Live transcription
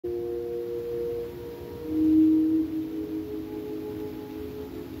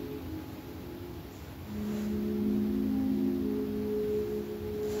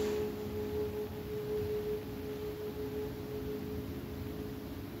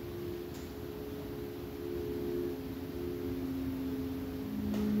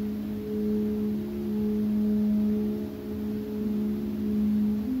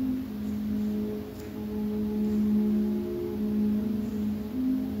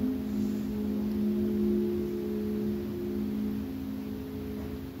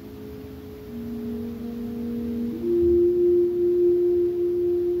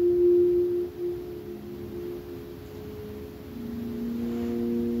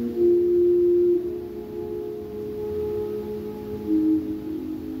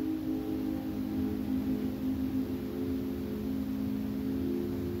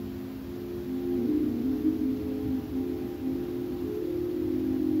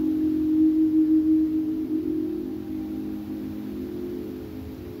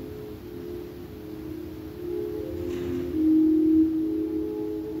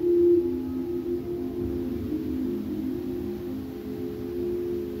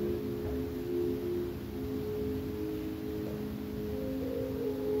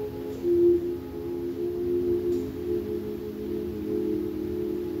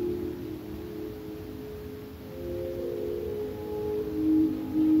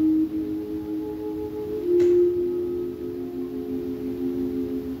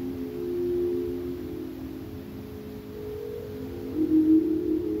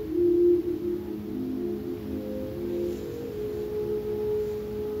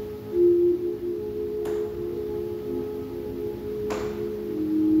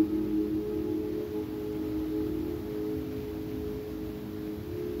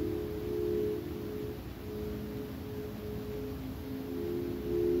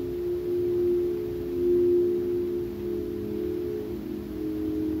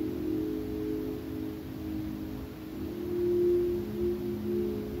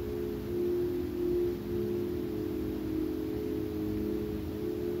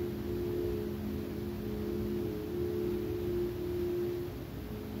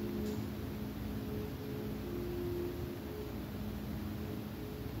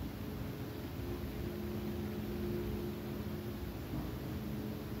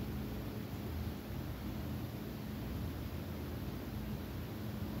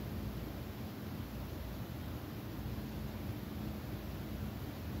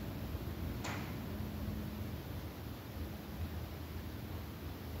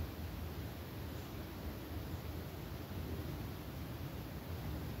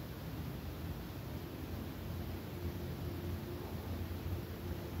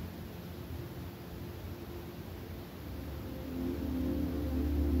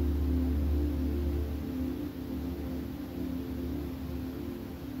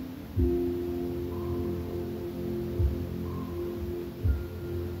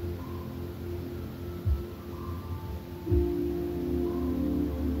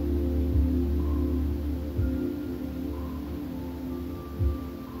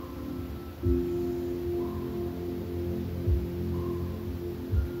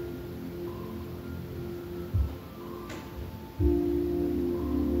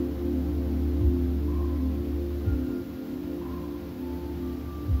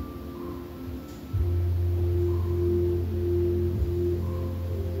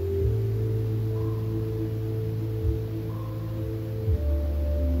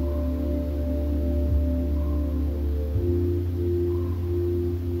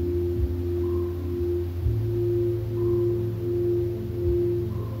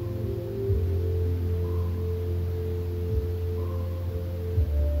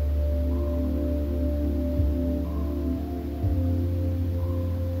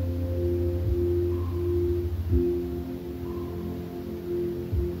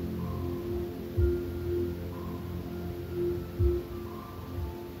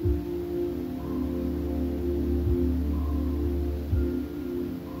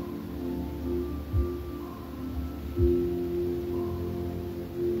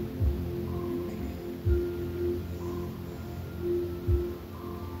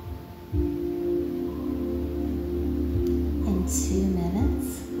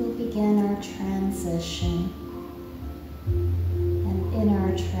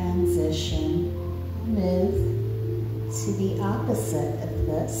opposite of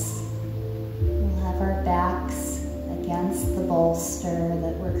this. We'll have our backs against the bolster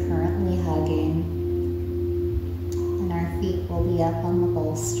that we're currently hugging, and our feet will be up on the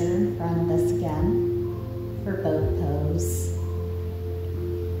bolster in front of us again for boat pose.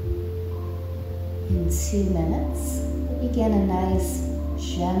 In 2 minutes, we'll begin a nice,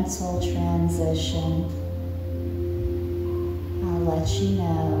 gentle transition. I'll let you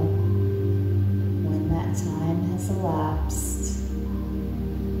know when that time has elapsed.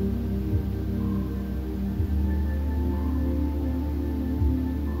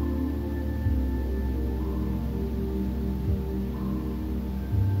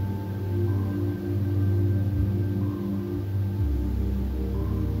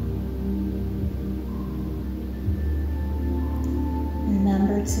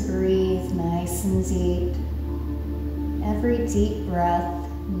 Remember to breathe nice and deep. Every deep breath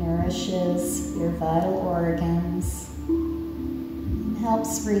nourishes your vital organs and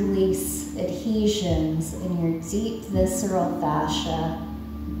helps release adhesions in your deep visceral fascia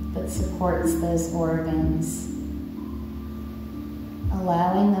that supports those organs,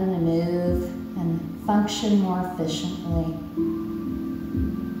 allowing them to move and function more efficiently.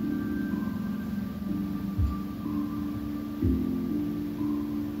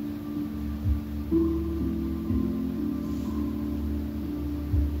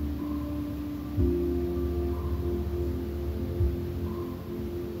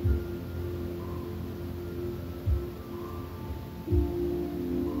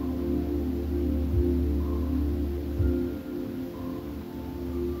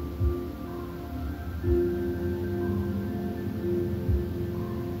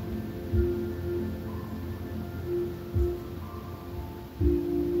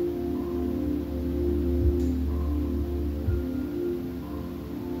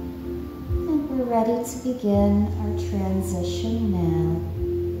 Ready to begin our transition now.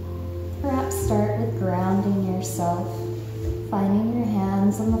 Perhaps start with grounding yourself, finding your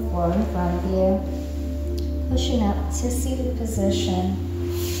hands on the floor in front of you, pushing up to seated position,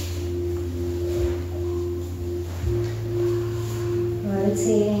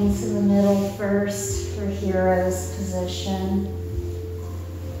 rotating to the middle first for hero's position,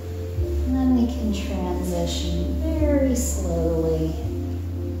 and then we can transition very slowly.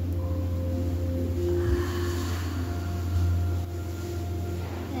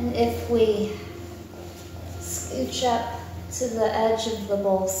 And if we scooch up to the edge of the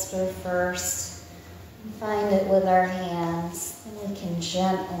bolster first and find it with our hands, then we can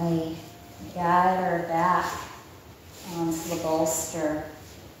gently guide our back onto the bolster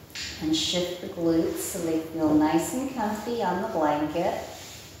and shift the glutes so they feel nice and comfy on the blanket.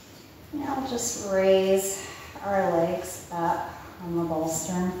 Now just raise our legs up on the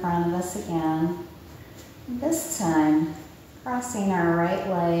bolster in front of us again. And this time, crossing our right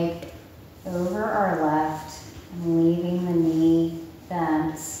leg over our left and leaving the knee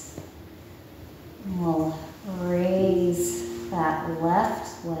bent. And we'll raise that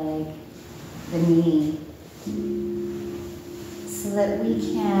left leg, the knee, so that we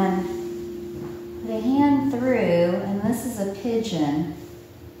can put a hand through, and this is a pigeon,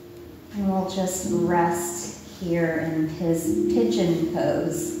 and we'll just rest here in pigeon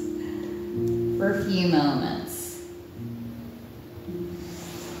pose for a few moments.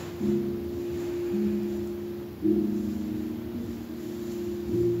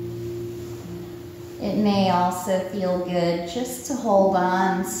 It may also feel good just to hold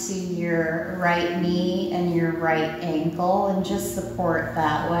on to your right knee and your right ankle and just support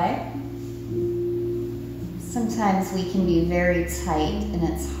that way. Sometimes we can be very tight and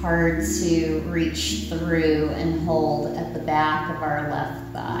it's hard to reach through and hold at the back of our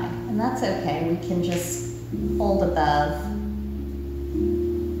left thigh. And that's okay, we can just hold above.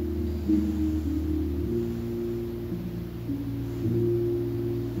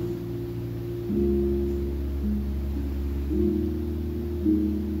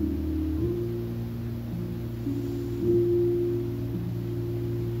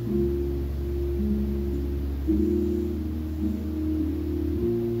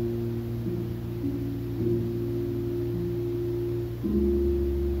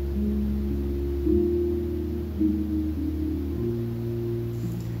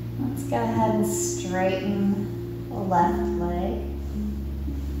 Go ahead and straighten the left leg.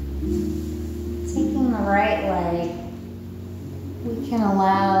 Taking the right leg, we can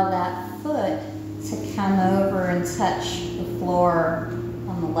allow that foot to come over and touch the floor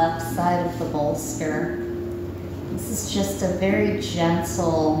on the left side of the bolster. This is just a very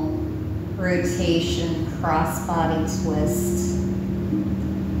gentle rotation, cross-body twist.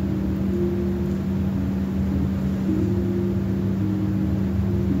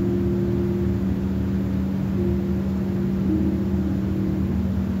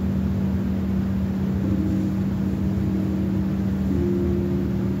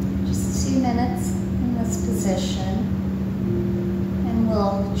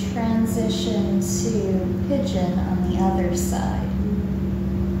 transition to pigeon on the other side.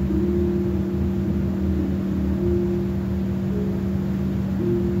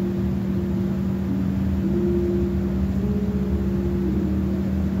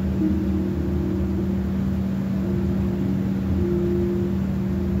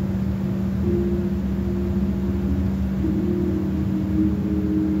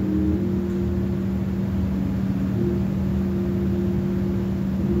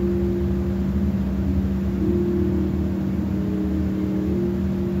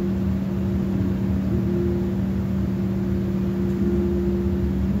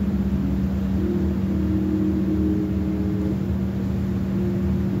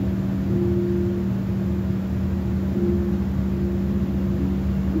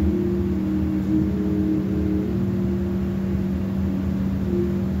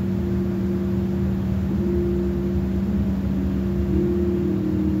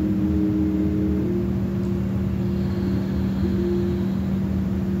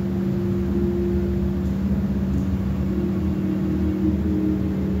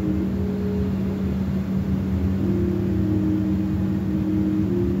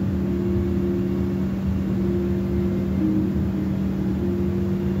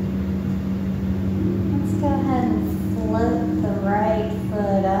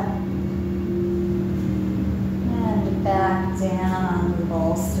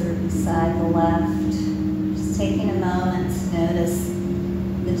 Beside the left. Just taking a moment to notice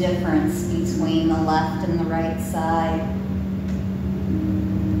the difference between the left and the right side.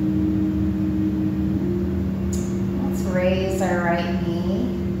 Let's raise our right knee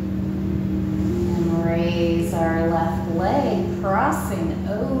and raise our left leg, crossing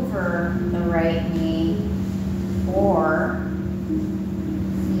over the right knee, or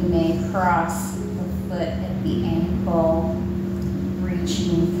you may cross the foot at the ankle.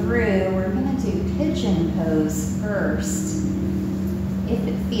 Reaching through, we're going to do pigeon pose first. If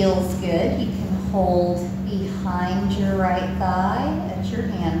it feels good, you can hold behind your right thigh at your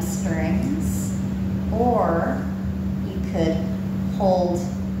hamstrings, or you could hold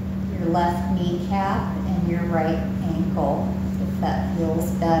your left kneecap and your right ankle if that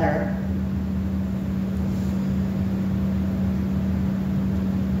feels better.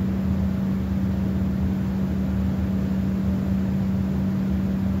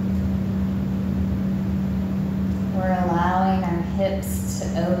 We're allowing our hips to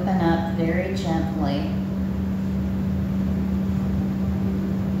open up very gently.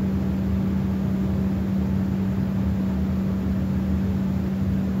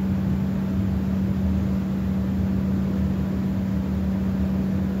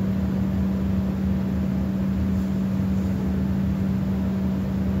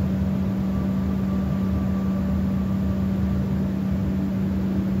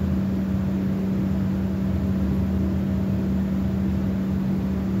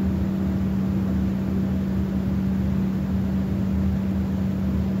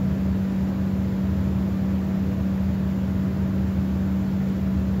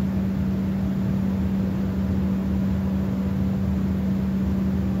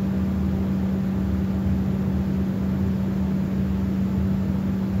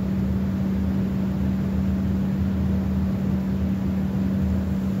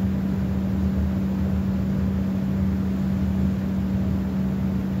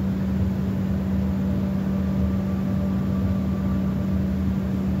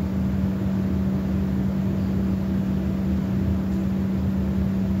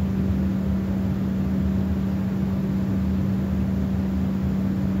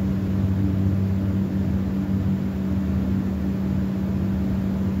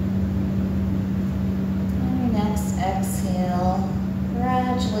 Exhale,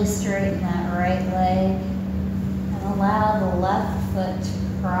 gradually straighten that right leg and allow the left foot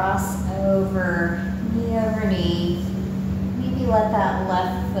to cross over, knee over knee. Maybe let that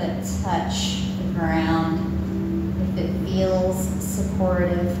left foot touch the ground if it feels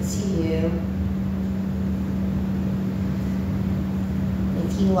supportive to you.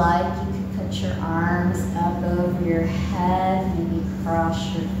 If you like, you could put your arms up over your head, maybe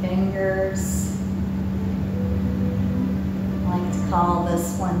cross your fingers. I like to call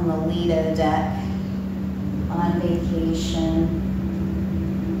this one the Lido deck on vacation.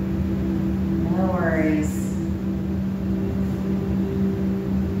 No worries.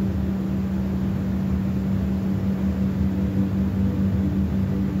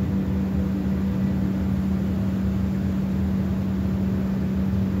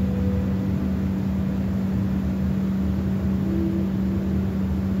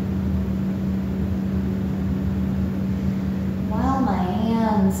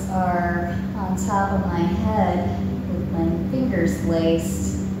 arms are on top of my head with my fingers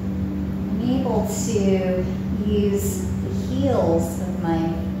laced, I'm able to use the heels of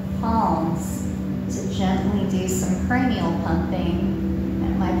my palms to gently do some cranial pumping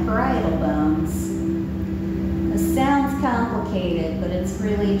at my parietal bones. This sounds complicated, but it's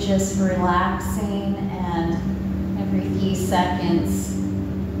really just relaxing and every few seconds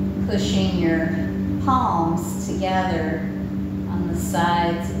pushing your palms together on the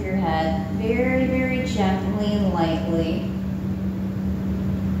sides of your head, very, very gently and lightly,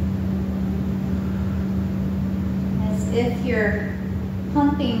 as if you're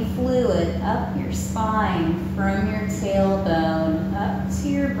pumping fluid up your spine from your tailbone up to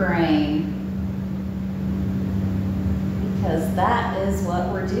your brain, because that is what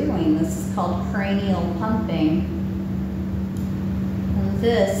we're doing. This is called cranial pumping.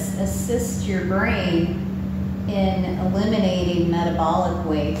 This assists your brain in eliminating metabolic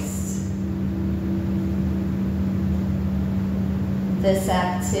waste. This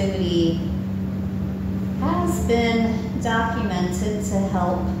activity has been documented to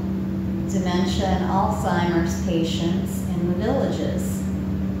help dementia and Alzheimer's patients in the villages.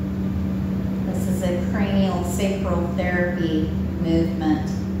 This is a cranial sacral therapy movement.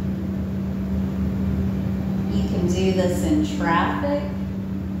 You can do this in traffic,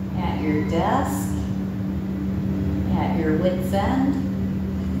 at your desk, at your wit's end.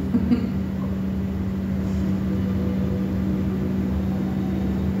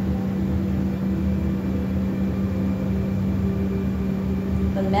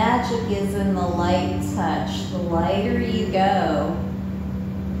 The magic is in the light touch. The lighter you go,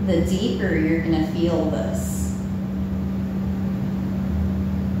 the deeper you're going to feel this.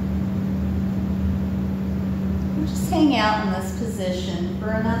 Just hang out in this position for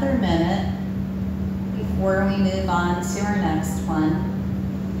another minute before we move on to our next one.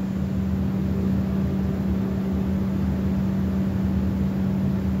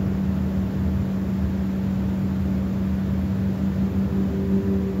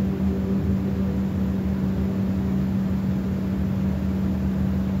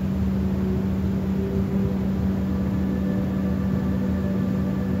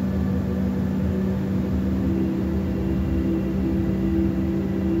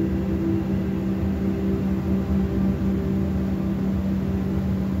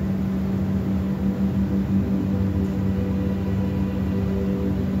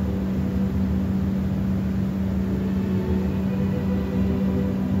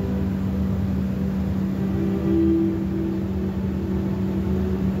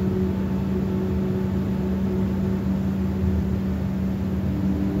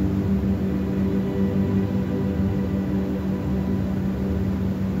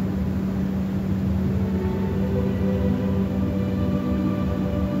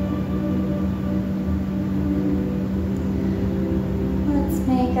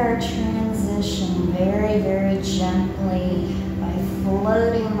 Our transition very, very gently by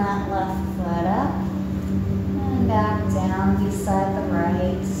floating that left foot up and back down beside the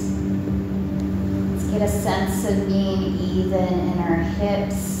right. Let's get a sense of being even in our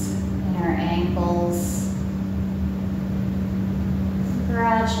hips, in our ankles.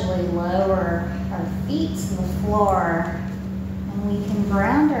 Gradually lower our feet to the floor, and we can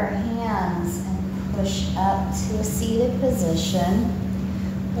ground our hands and push up to a seated position.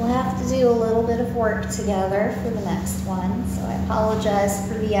 We'll have to do a little bit of work together for the next one, so I apologize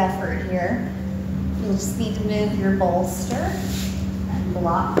for the effort here. You'll just need to move your bolster and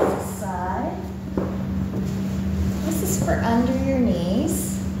block aside. This is for under your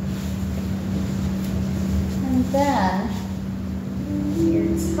knees. And then your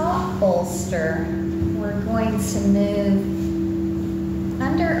top bolster, we're going to move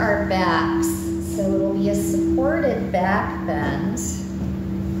under our backs, so it'll be a supported back bend.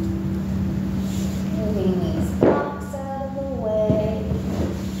 Moving these blocks out of the way,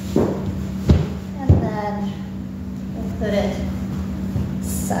 and then we'll put it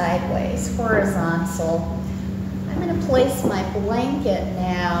sideways, horizontal. I'm going to place my blanket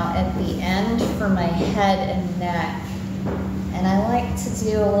now at the end for my head and neck, and I like to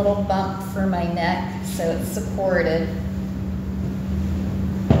do a little bump for my neck so it's supported,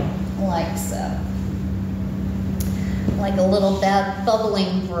 like so, like a little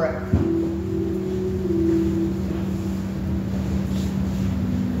bubbling brook.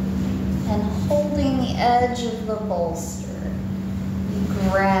 And holding the edge of the bolster, you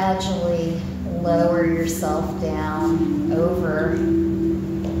gradually lower yourself down over so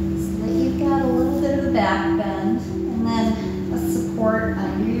that you've got a little bit of a back bend and then a support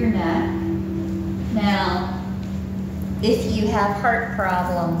under your neck. Now, If you have heart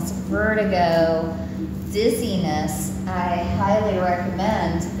problems, vertigo, dizziness, I highly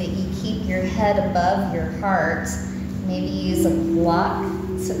recommend that you keep your head above your heart. Maybe use a block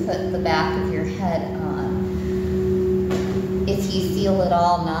to put the back of your head on. If you feel at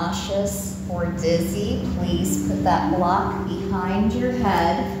all nauseous or dizzy, please put that block behind your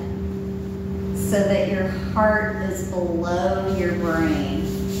head so that your heart is below your brain.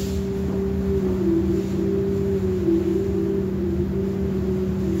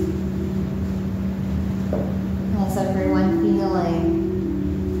 How's everyone feeling?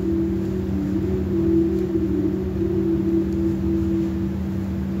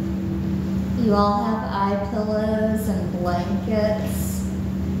 You all have eye pillows and blankets.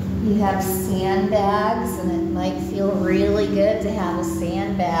 You have sandbags, and it might feel really good to have a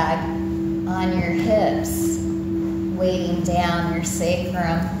sandbag on your hips, weighting down your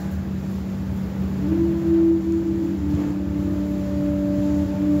sacrum.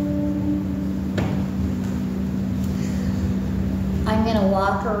 I'm going to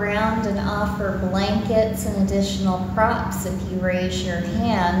walk around and offer blankets and additional props. If you raise your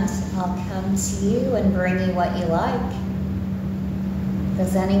hand, I'll come to you and bring you what you like.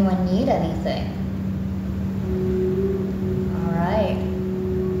 Does anyone need anything? All right.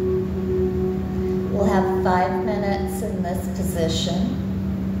 We'll have 5 minutes in this position,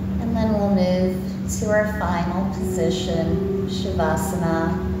 and then we'll move to our final position,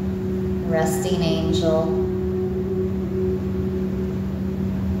 Shavasana, resting angel.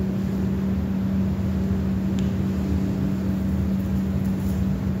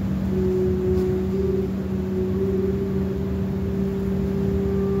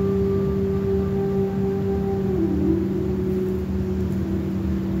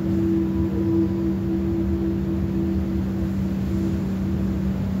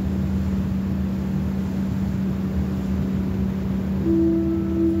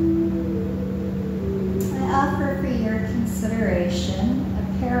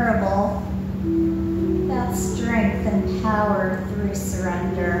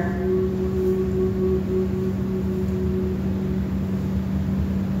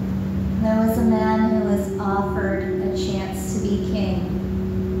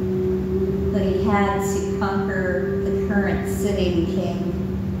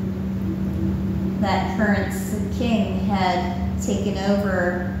 That current king had taken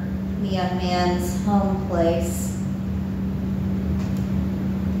over the young man's home place.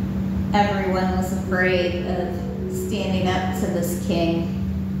 Everyone was afraid of standing up to this king.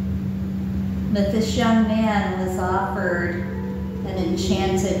 But this young man was offered an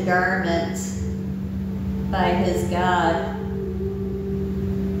enchanted garment by his god.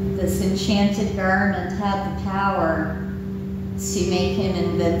 This enchanted garment had the power to make him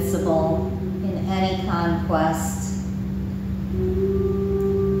invincible in any conquest.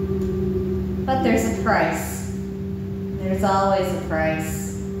 But there's a price. There's always a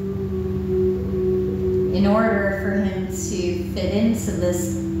price. In order for him to fit into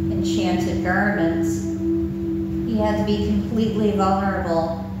this enchanted garment, he had to be completely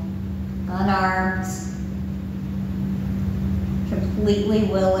vulnerable, unarmed, completely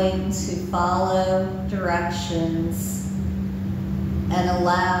willing to follow directions and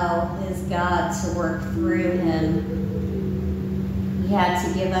allow his God to work through him. He had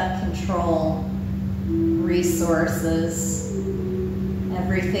to give up control, resources,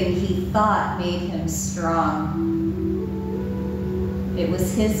 everything he thought made him strong. It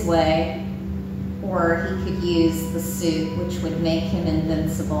was his way, or he could use the suit, which would make him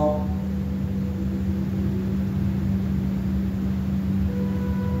invincible.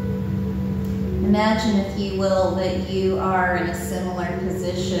 Imagine, if you will, that you are in a similar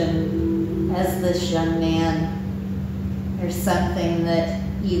position as this young man. There's something that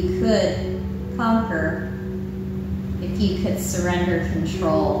you could conquer if you could surrender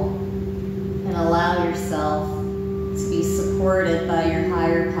control and allow yourself to be supported by your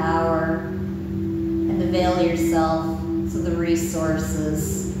higher power and avail yourself to the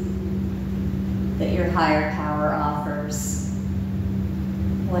resources that your higher power offers.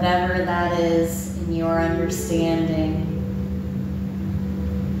 Whatever that is in your understanding.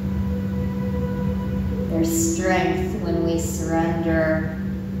 There's strength when we surrender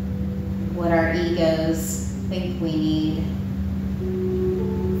what our egos think we need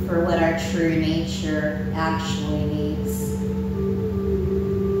for what our true nature actually needs.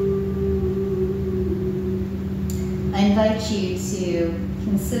 I invite you to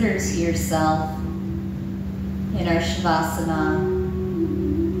consider to yourself in our Shavasana,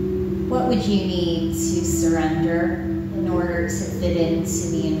 what would you need to surrender in order to fit into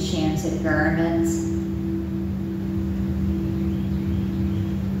the enchanted garment?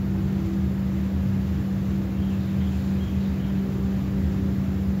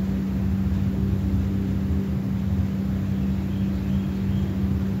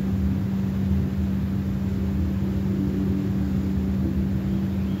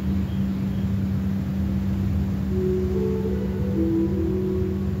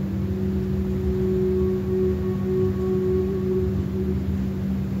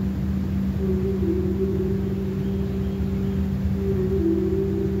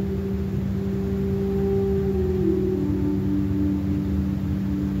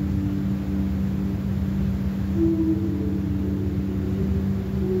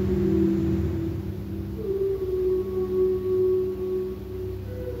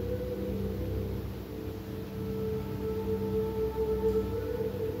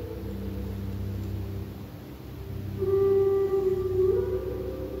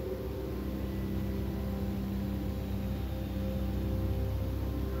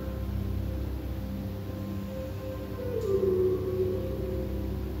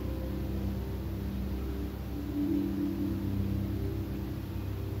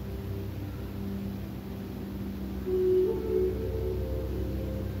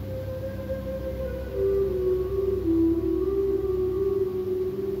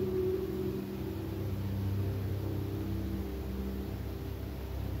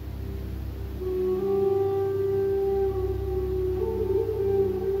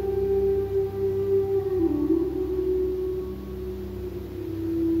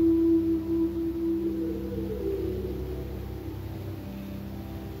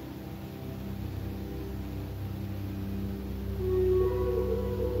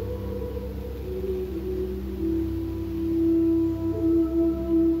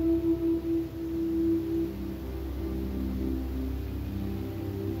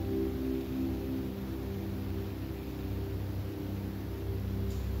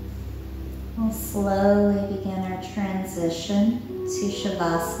 We'll slowly begin our transition to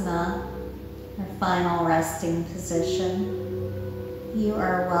Shavasana, our final resting position. You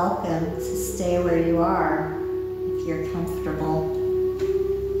are welcome to stay where you are if you're comfortable.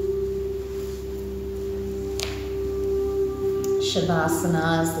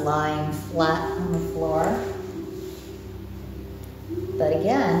 Shavasana is lying flat on the floor. But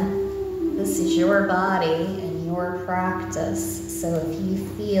again, this is your body and your practice. So if you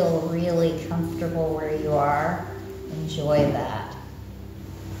feel really comfortable where you are, enjoy that.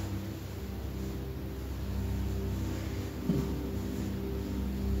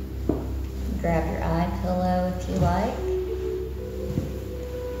 Grab your eye pillow if you like.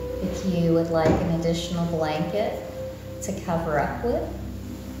 If you would like an additional blanket to cover up with,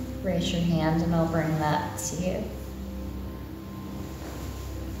 raise your hand and I'll bring that to you.